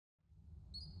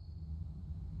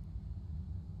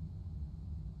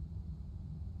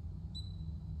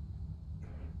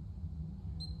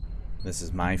This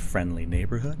is My Friendly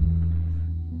Neighborhood.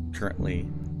 Currently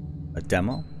a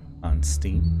demo on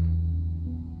Steam.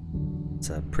 It's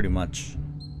a pretty much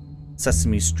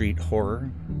Sesame Street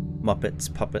Horror,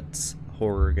 Muppets, Puppets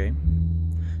horror game.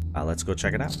 Let's go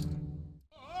check it out.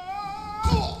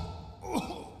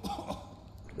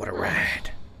 What a ride.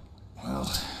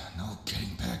 Well, no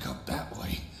getting back up that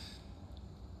way.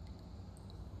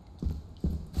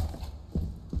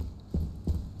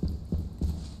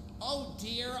 Oh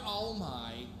dear, oh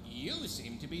my. You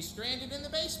seem to be stranded in the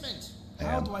basement.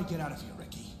 How do I get out of here,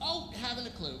 Ricky? Oh, haven't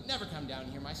a clue. Never come down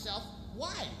here myself.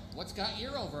 Why? What's got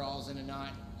your overalls in a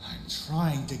knot? I'm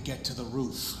trying to get to the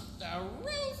roof. The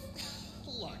roof?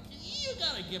 Look, you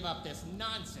gotta give up this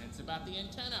nonsense about the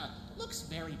antenna. Looks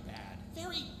very bad.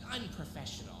 Very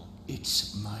unprofessional.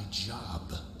 It's my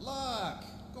job. Look,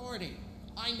 Gordy,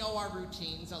 I know our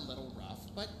routine's a little rough,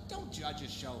 but don't judge a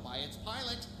show by its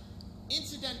pilot.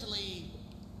 Incidentally,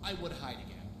 I would hide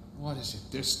again. What is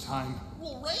it this time?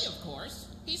 Well, Ray, of course.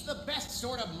 He's the best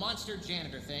sort of monster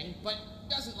janitor thing, but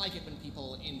doesn't like it when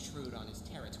people intrude on his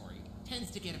territory.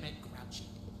 Tends to get a bit grouchy.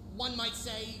 One might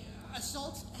say,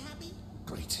 assault happy?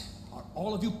 Great. Are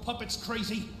all of you puppets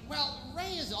crazy? Well,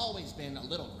 Ray has always been a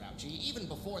little grouchy, even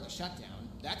before the shutdown.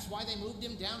 That's why they moved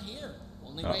him down here.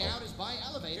 Only way out is by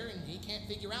elevator, and he can't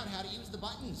figure out how to use the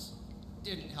buttons.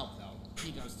 Didn't help, though.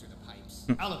 He goes through the pipes.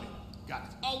 Elevator. Got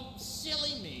it. Oh,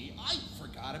 silly me. I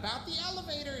forgot about the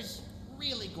elevators.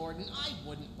 Really, Gordon, I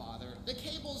wouldn't bother. The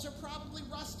cables are probably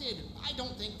rusted. I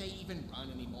don't think they even run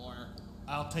anymore.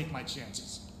 I'll take my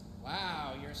chances.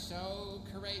 Wow, you're so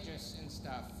courageous and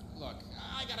stuff. Look,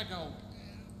 I gotta go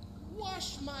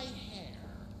wash my hair.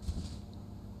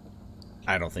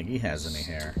 I don't think he has any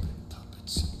hair.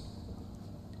 Puppets.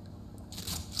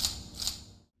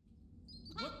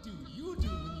 What do you do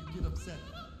when you get upset?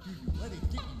 Do you let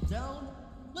it get you down?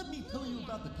 Let me tell you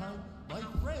about the time my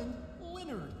friend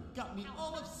Leonard got me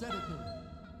all upset at him.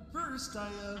 First, I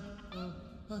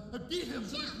beat him to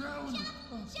the ground.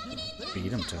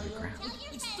 Beat him to the ground.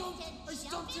 I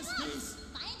stomped his face.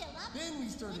 Then we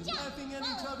started laughing at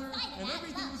each other, and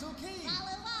everything was okay.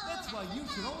 That's why you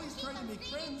should always try to make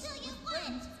friends with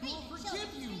friends who will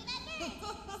forgive you.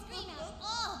 Scream out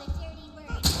all the dirty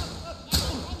words.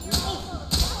 And you're also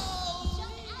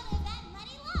jump out of that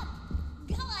muddy lump.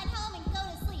 Go on home and go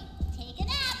to sleep. Take a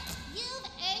nap. You've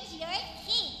earned your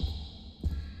keep.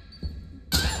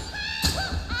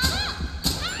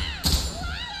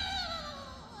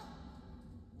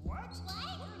 What? What?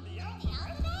 The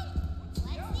alphabet?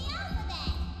 What's the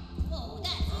alphabet? Whoa,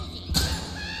 that's easy.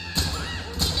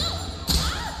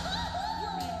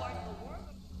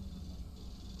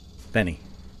 Benny,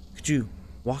 could you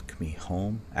walk me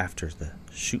home after the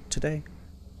shoot today?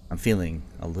 I'm feeling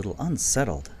a little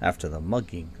unsettled after the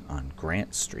mugging on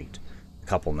Grant Street a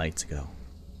couple nights ago.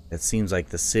 It seems like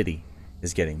the city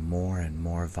is getting more and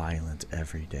more violent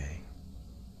every day.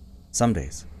 Some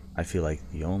days, I feel like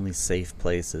the only safe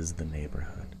place is the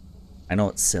neighborhood. I know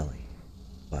it's silly,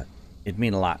 but it'd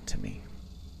mean a lot to me.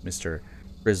 Mr.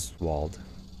 Griswold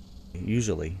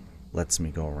usually lets me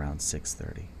go around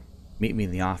 6:30. Meet me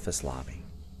in the office lobby.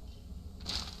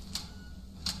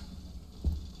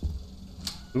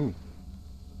 Ooh.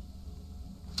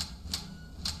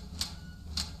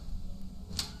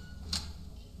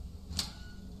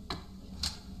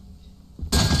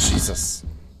 Jesus.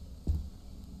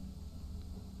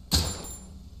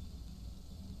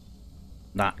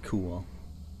 Not cool.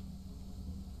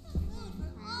 Food for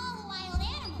all the wild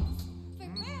animals. For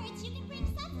birds, you can bring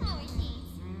sunflower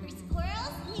seeds. For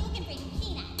squirrels, you can bring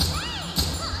peanuts.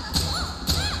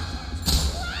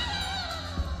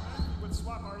 We would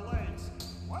swap our legs.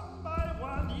 One by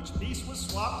one, each piece was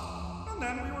swapped, and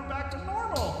then we were back to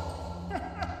normal.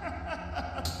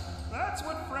 That's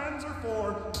what friends are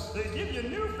for. They give you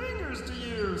new fingers to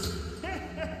use.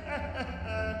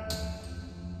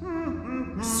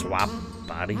 Swap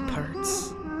body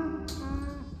parts?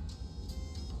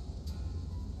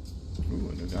 Ooh,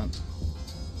 a new gun.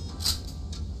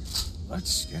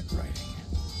 Let's get writing.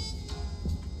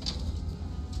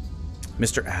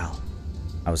 Mr. Al,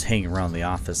 I was hanging around the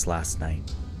office last night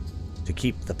to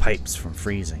keep the pipes from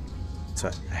freezing, so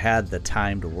I had the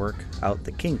time to work out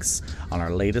the kinks on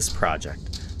our latest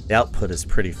project. The output is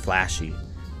pretty flashy,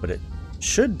 but it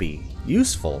should be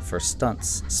useful for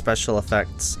stunts, special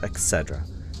effects, etc.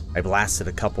 I blasted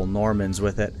a couple Normans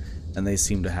with it, and they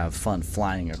seem to have fun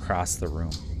flying across the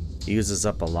room. It uses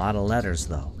up a lot of letters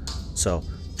though, so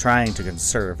trying to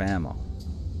conserve ammo.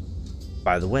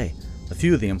 By the way, a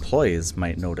few of the employees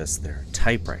might notice their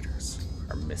typewriters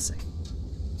are missing.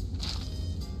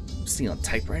 Stealing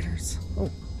typewriters? Oh,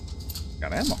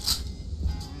 got ammo.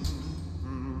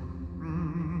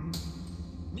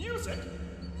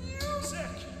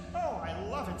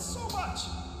 so much.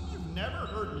 You've never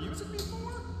heard music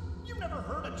before? You've never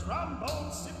heard a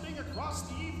trombone sifting across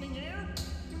the evening air?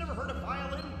 You've never heard a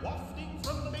violin wafting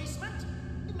from the basement?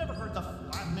 You've never heard the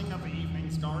flattening of the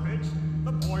evening's garbage?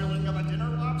 The boiling of a dinner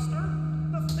lobster?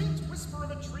 The faint whisper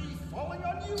of a tree falling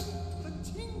on you? The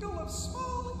tingle of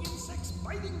small insects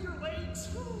biting your legs?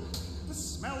 The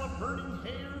smell of burning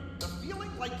hair? The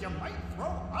feeling like you might throw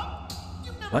up?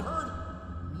 You've never heard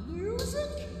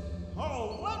music?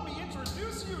 Oh, let me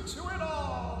introduce you to it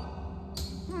all.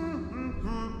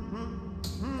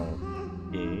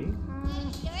 Okay. You're a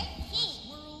king.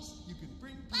 Squirrels, you can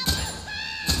bring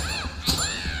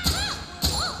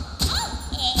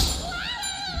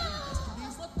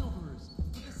yesterday's leftovers.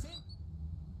 For the same.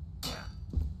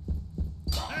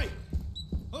 Hey!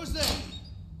 Who's there?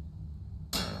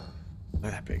 Look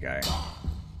at that big guy.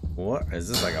 What? Is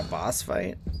this like a boss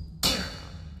fight?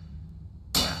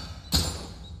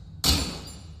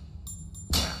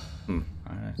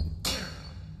 Alright.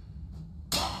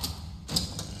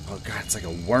 Oh god, it's like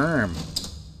a worm.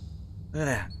 Look at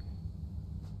that.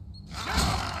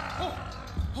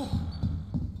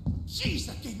 Jeez,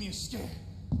 that gave me a scare.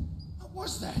 What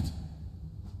was that?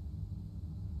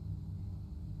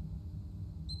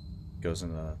 Goes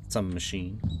into some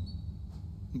machine.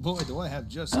 Boy, do I have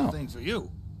just something for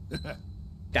you.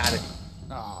 Got it.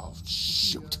 Oh,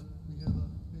 shoot. We have a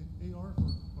AR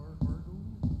for Argo.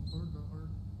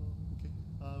 Okay.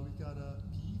 We've got a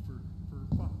P for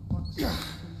fox.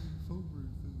 Food.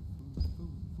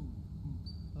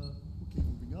 Okay,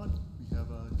 moving on. We have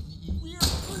a DE.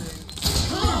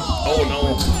 Oh no.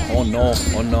 Oh no.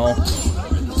 Oh no.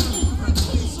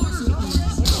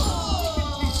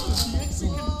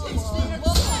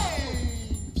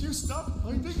 If you stop, I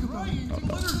think about it. The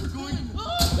letters are going.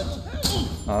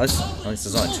 Oh, at least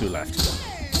there's only 2 left.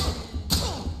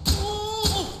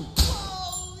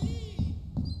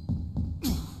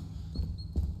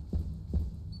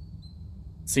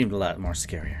 Seemed a lot more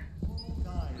scarier.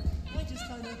 I just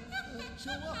kind of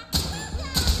show up in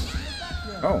the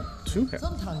background. Oh, 2 hit.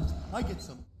 Sometimes I get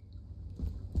some.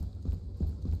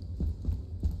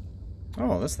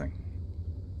 Oh, this thing.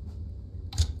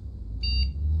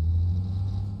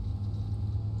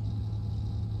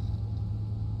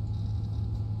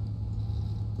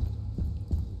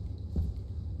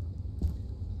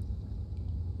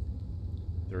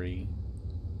 Three,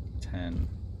 10,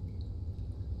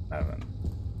 11.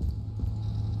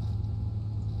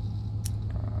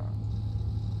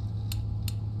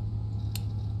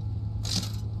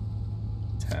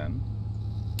 10,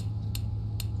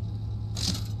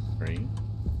 3,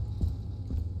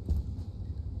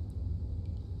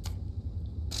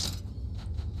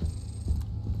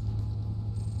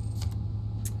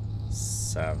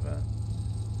 7.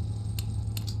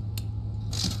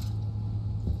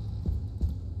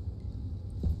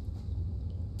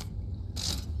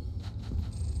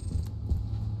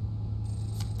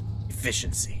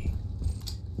 Efficiency.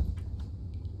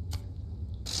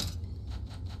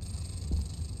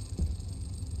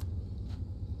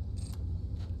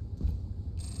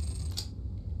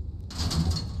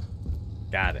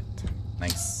 Got it.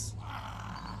 Nice.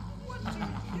 What do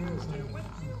you do when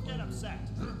you get upset?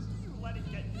 You let it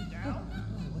get you down?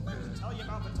 Let me tell you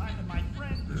about the time that my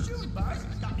friend Junebug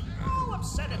got me all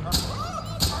upset at her.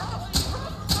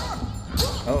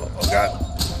 Oh, oh god.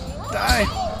 Die.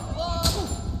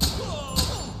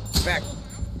 Get back.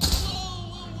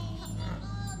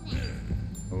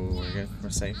 Oh, we're good. We're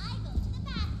safe. I go to the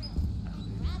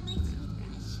bathroom, grab my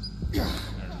toothbrush,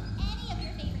 any of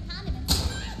your favorite condiments.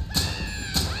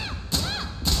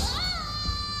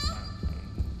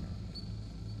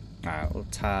 Alright, we'll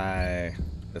tie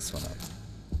this one up.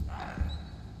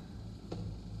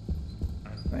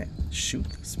 Wait, shoot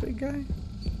this big guy?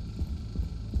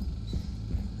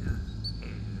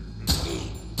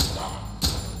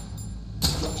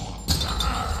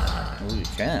 Oh, you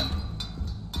can.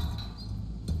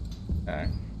 Okay.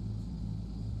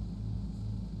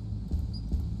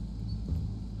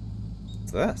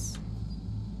 What's this?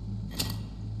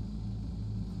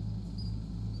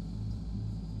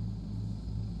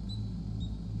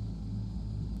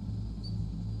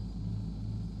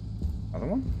 Other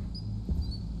one?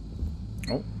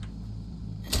 Oh.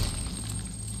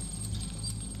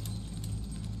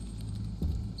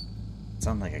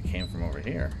 Sound like I came from over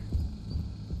here.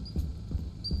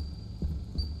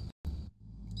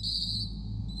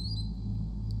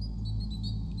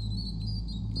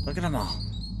 Look at them all.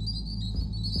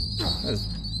 There's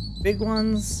big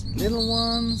ones, little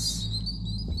ones.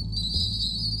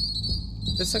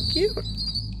 They're so cute.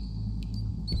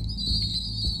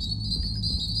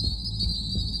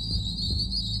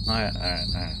 Alright.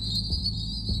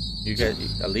 You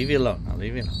guys, I'll leave you alone. I'll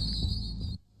leave you alone.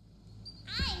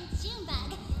 I'm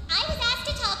Junebug. I was asked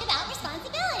to talk about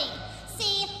responsibility.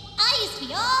 See, I used to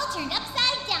be all turned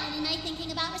upside down in my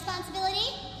thinking about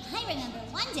responsibility. I remember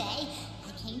one day,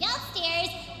 I came downstairs,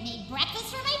 made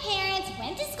breakfast for my parents,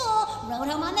 went to school, rode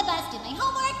home on the bus, did my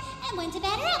homework, and went to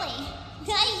bed early.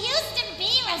 I used to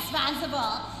be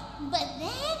responsible. But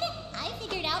then, I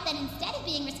figured out that instead of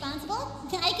being responsible,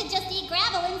 I could just eat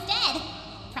gravel instead.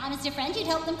 Promised a friend you'd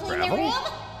help them clean their room.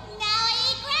 Now I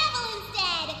eat gravel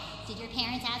instead. Did your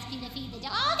parents ask you to feed the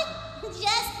dog?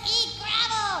 Just eat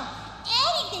gravel.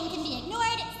 Anything can be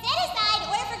ignored, set aside,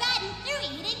 or forgotten through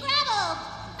eating gravel.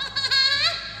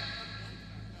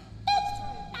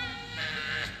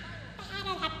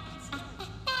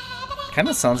 Kind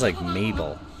of sounds like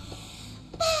Mabel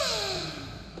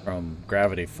from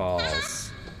Gravity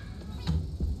Falls.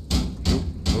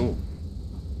 Ooh.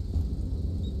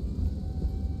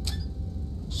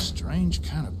 Strange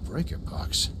kind of breaker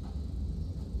box.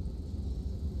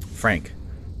 Frank,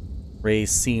 Ray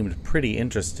seemed pretty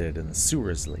interested in the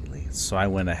sewers lately, so I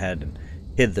went ahead and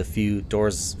hid the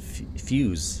fuses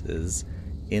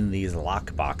in these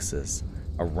lock boxes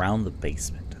around the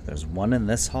basement. There's one in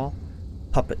this hall,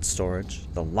 puppet storage,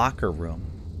 the locker room,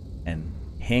 and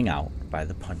hangout by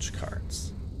the punch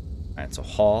cards. Alright, so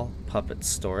hall, puppet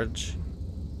storage,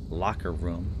 locker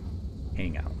room,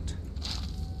 hangout.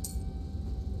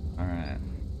 Alright.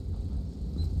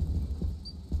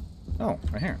 Oh,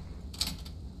 right here.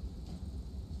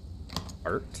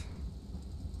 Art.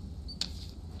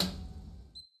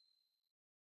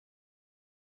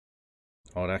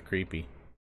 Oh, that's creepy.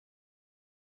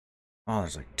 Oh,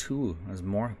 there's like two. There's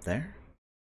more up there?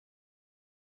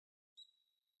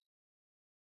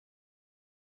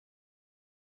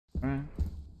 Alright.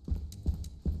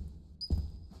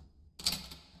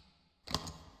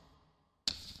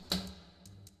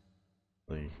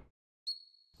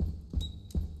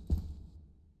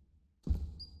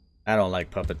 I don't like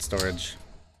puppet storage.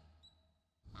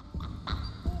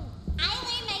 I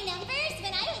learned my numbers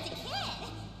when I was a kid.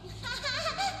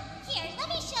 Here, let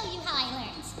me show you how I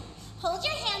learned. Hold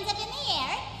your hands up in the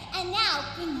air, and now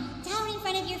bring them down in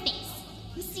front of your face.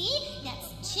 You see?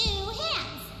 That's 2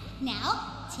 hands.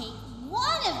 Now, take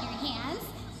one of your hands,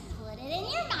 put it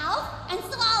in your mouth, and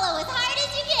swallow as hard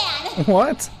as you can.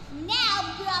 What?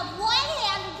 Now, grab one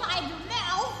hand inside your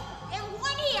mouth, and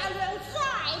one hand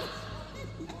outside.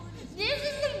 This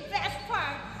is the best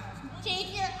part.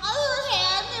 Take your other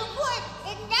hand and put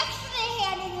it next to the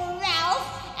hand in your mouth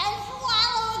and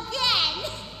swallow again.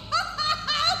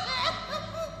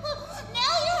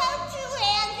 Now you have 2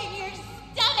 hands in your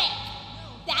stomach.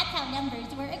 That's how numbers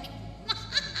work.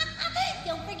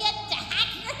 Don't forget to hack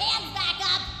your hands back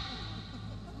up.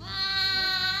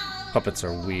 Puppets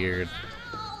are weird.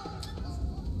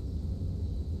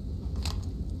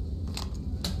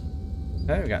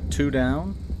 Okay, we got 2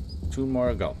 down. 2 more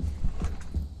to go.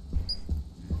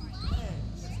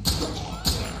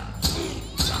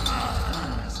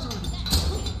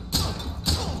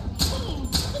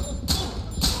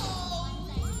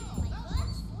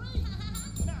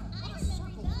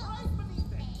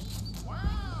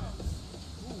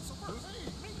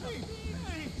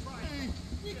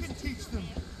 We can teach them.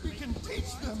 We can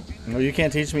teach them. No, you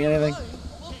can't teach me anything.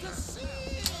 Well, to see.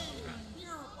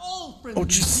 You're all friends. Oh,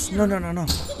 jeez. No, no, no, no.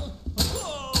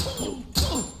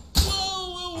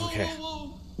 Okay.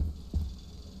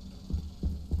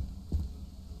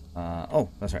 Oh,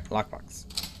 that's right. Lockbox.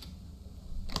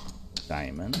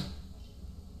 Diamond.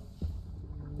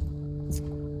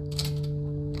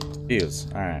 Fuse.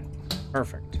 Alright.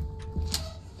 Perfect.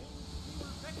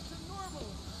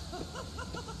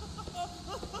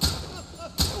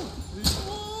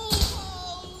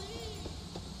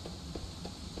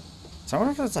 So I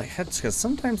wonder if that's like heads, because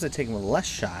sometimes they take less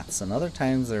shots and other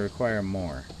times they require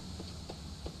more.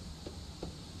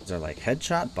 Is there like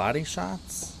headshot, body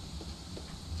shots?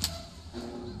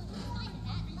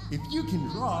 If you can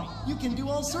draw, you can do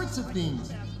all sorts of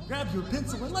things. Grab your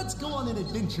pencil and let's go on an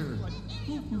adventure.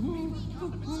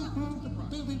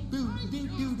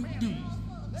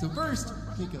 So first,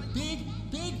 make a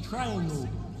big triangle.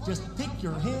 Just pick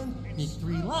your hand, make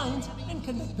 3 lines, and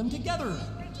connect them together.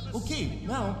 Okay,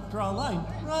 now draw a line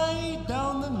right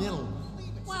down the middle.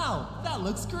 Wow, that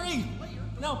looks great.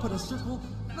 Now put a circle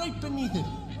right beneath it.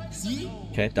 See?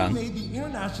 Okay, done. We made the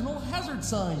international hazard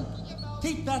sign.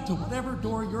 Tape that to whatever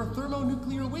door your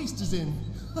thermonuclear waste is in.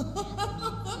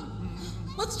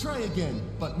 Let's try again,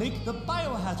 but make the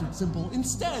biohazard symbol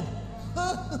instead.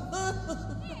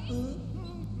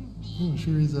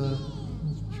 Sure is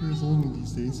lonely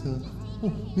these days.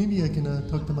 Maybe I can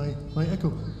talk to my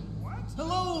echo.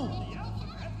 Hello.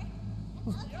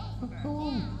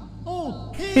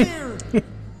 Oh, hey there.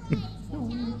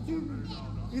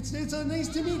 It's nice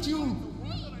to meet you.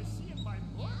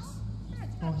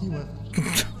 Oh, he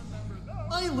left.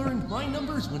 I learned my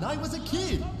numbers when I was a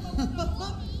kid.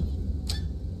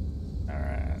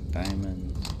 Alright,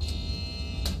 diamond.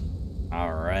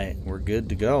 Alright, we're good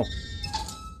to go.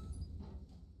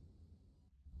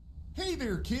 Hey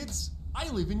there, kids. I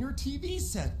live in your TV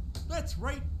set. That's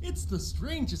right, it's the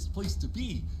strangest place to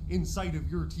be. Inside of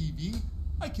your TV,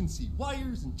 I can see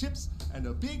wires and chips and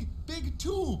a big, big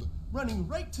tube running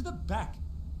right to the back.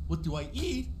 What do I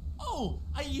eat? Oh,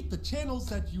 I eat the channels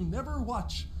that you never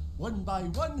watch. One by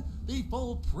one, they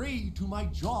fall prey to my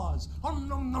jaws. Nom,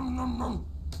 nom, nom, nom.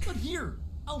 But here,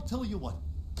 I'll tell you what.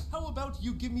 How about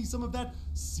you give me some of that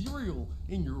cereal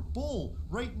in your bowl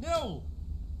right now?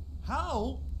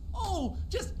 How? Oh,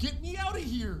 just get me out of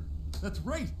here. That's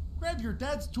right. Grab your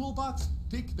dad's toolbox,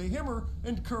 take the hammer,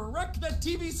 and crack that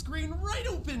TV screen right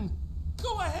open.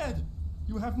 Go ahead.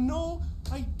 You have no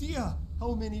idea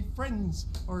how many friends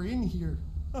are in here.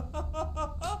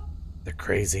 They're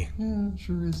crazy. Yeah,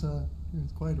 sure is.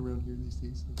 It's quiet around here these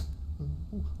days.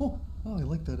 I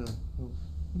like that.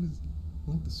 What is?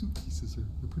 I like the soup pieces.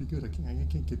 They're pretty good. I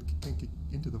can't get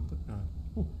into them, but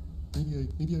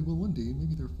maybe I will one day.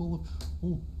 Maybe they're full of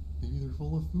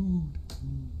food.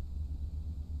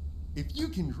 If you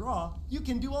can draw, you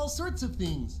can do all sorts of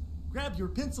things. Grab your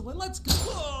pencil and let's go.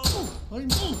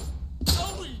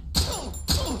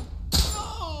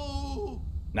 Oh.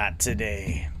 Not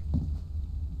today.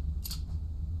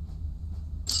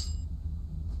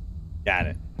 Got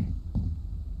it.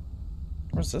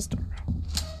 Where's this door?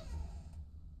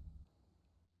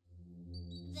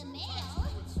 The mail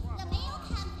comes everything.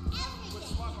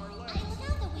 I look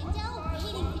out the window,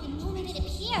 waiting for the moment it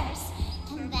appears.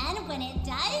 And then, when it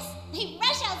does, I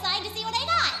rush outside to see what I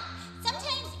got.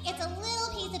 Sometimes it's a little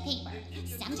piece of paper.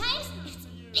 Sometimes it's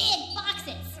big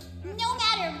boxes. No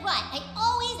matter what, I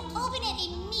always open it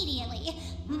immediately.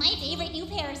 My favorite new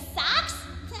pair of socks?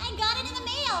 I got it in the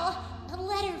mail. A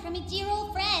letter from a dear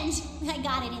old friend. I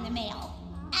got it in the mail.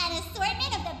 An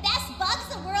assortment of the best bugs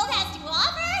the world has to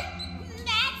offer?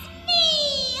 That's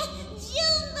me!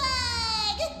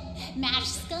 Junebug!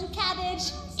 Mashed skunk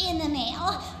cabbage? In the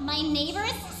mail. My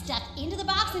neighbors stuffed into the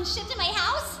box and shipped to my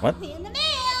house? What? In the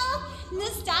mail. The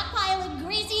stockpile of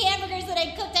greasy hamburgers that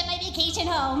I cooked at my vacation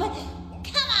home.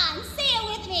 Come on, say it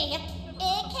with me.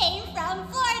 It came from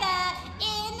Florida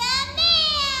in the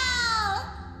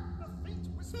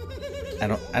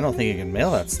mail. I don't think you can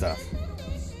mail that stuff.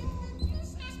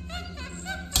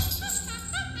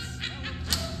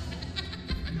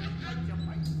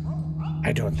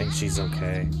 I don't think she's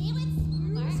okay.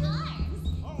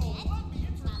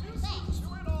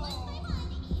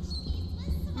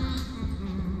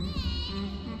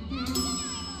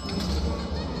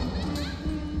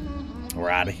 We're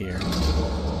out of here.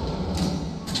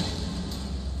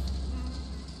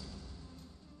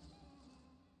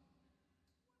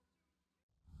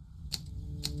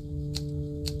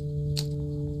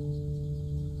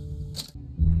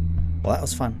 Well, that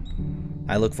was fun.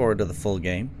 I look forward to the full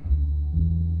game.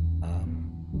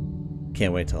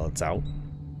 Can't wait till it's out.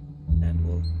 And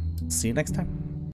we'll see you next time.